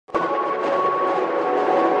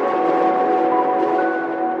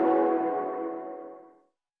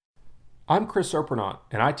I'm Chris Surprenant,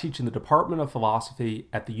 and I teach in the Department of Philosophy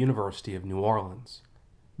at the University of New Orleans.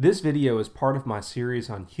 This video is part of my series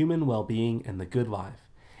on human well-being and the good life,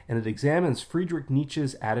 and it examines Friedrich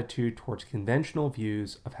Nietzsche's attitude towards conventional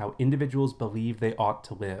views of how individuals believe they ought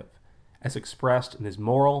to live, as expressed in his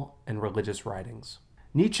moral and religious writings.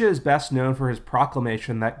 Nietzsche is best known for his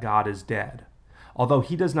proclamation that God is dead, although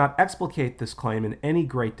he does not explicate this claim in any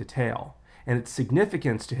great detail, and its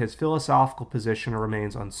significance to his philosophical position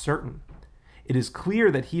remains uncertain. It is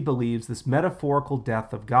clear that he believes this metaphorical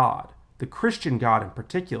death of God, the Christian God in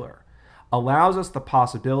particular, allows us the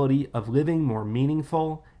possibility of living more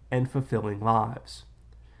meaningful and fulfilling lives.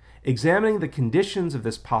 Examining the conditions of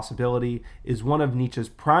this possibility is one of Nietzsche's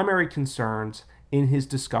primary concerns in his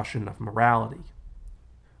discussion of morality.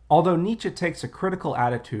 Although Nietzsche takes a critical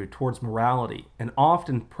attitude towards morality and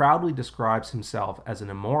often proudly describes himself as an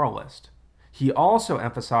immoralist, he also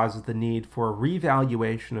emphasizes the need for a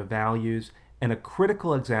revaluation of values and a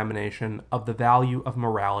critical examination of the value of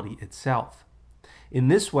morality itself. In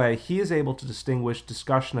this way, he is able to distinguish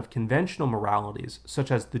discussion of conventional moralities,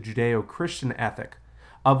 such as the Judeo-Christian ethic,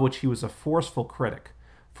 of which he was a forceful critic,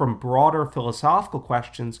 from broader philosophical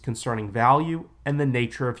questions concerning value and the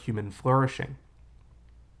nature of human flourishing.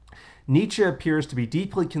 Nietzsche appears to be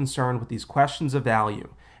deeply concerned with these questions of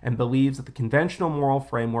value and believes that the conventional moral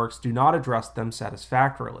frameworks do not address them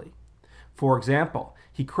satisfactorily. For example,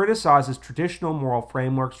 he criticizes traditional moral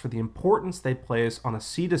frameworks for the importance they place on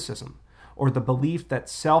asceticism, or the belief that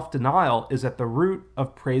self-denial is at the root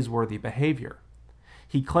of praiseworthy behavior.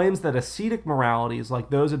 He claims that ascetic moralities, like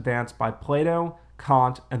those advanced by Plato,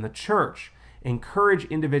 Kant, and the Church, encourage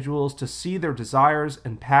individuals to see their desires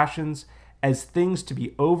and passions as things to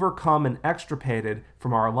be overcome and extirpated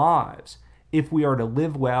from our lives if we are to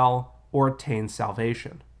live well or attain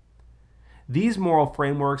salvation. These moral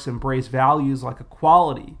frameworks embrace values like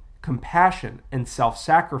equality, compassion, and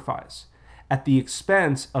self-sacrifice at the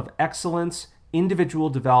expense of excellence, individual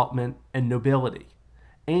development, and nobility.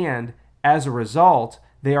 And, as a result,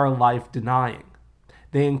 they are life-denying.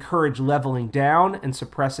 They encourage leveling down and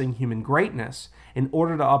suppressing human greatness in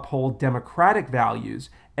order to uphold democratic values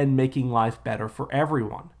and making life better for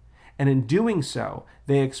everyone. And in doing so,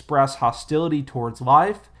 they express hostility towards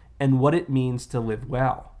life and what it means to live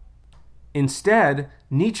well. Instead,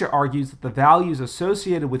 Nietzsche argues that the values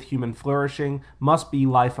associated with human flourishing must be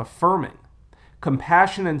life-affirming.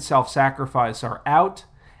 Compassion and self-sacrifice are out,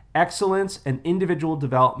 excellence and individual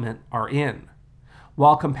development are in.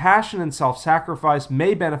 While compassion and self-sacrifice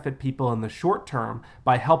may benefit people in the short term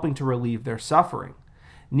by helping to relieve their suffering,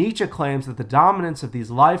 Nietzsche claims that the dominance of these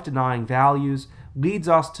life-denying values leads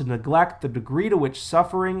us to neglect the degree to which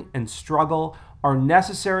suffering and struggle are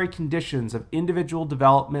necessary conditions of individual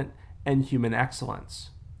development and human excellence.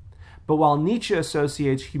 But while Nietzsche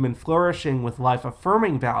associates human flourishing with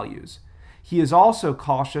life-affirming values, he is also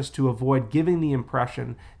cautious to avoid giving the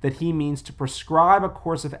impression that he means to prescribe a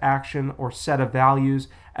course of action or set of values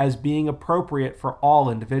as being appropriate for all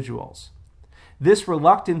individuals. This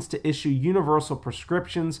reluctance to issue universal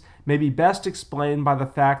prescriptions may be best explained by the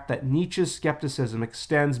fact that Nietzsche's skepticism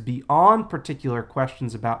extends beyond particular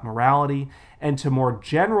questions about morality and to more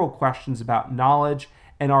general questions about knowledge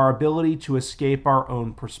and our ability to escape our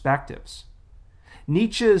own perspectives.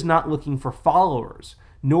 Nietzsche is not looking for followers,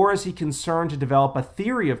 nor is he concerned to develop a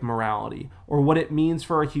theory of morality or what it means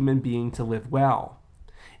for a human being to live well.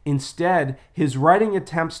 Instead, his writing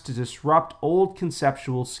attempts to disrupt old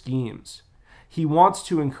conceptual schemes. He wants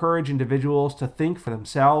to encourage individuals to think for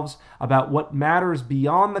themselves about what matters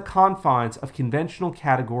beyond the confines of conventional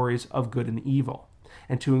categories of good and evil,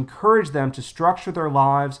 and to encourage them to structure their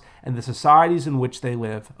lives and the societies in which they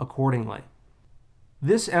live accordingly.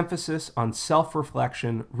 This emphasis on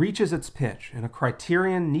self-reflection reaches its pitch in a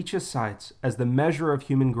criterion Nietzsche cites as the measure of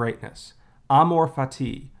human greatness, amor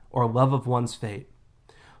fati, or love of one's fate.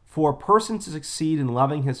 For a person to succeed in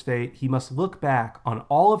loving his fate, he must look back on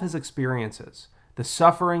all of his experiences, the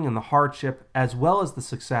suffering and the hardship, as well as the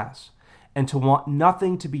success, and to want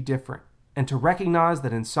nothing to be different, and to recognize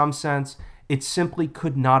that in some sense, it simply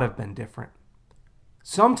could not have been different.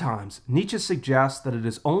 Sometimes, Nietzsche suggests that it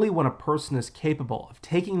is only when a person is capable of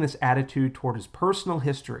taking this attitude toward his personal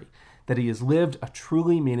history that he has lived a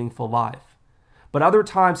truly meaningful life. But other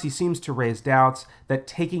times he seems to raise doubts that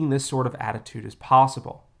taking this sort of attitude is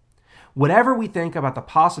possible. Whatever we think about the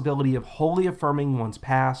possibility of wholly affirming one's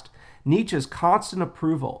past, Nietzsche's constant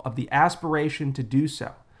approval of the aspiration to do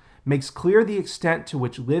so makes clear the extent to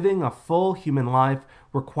which living a full human life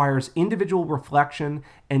requires individual reflection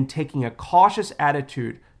and taking a cautious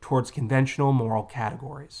attitude towards conventional moral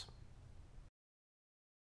categories.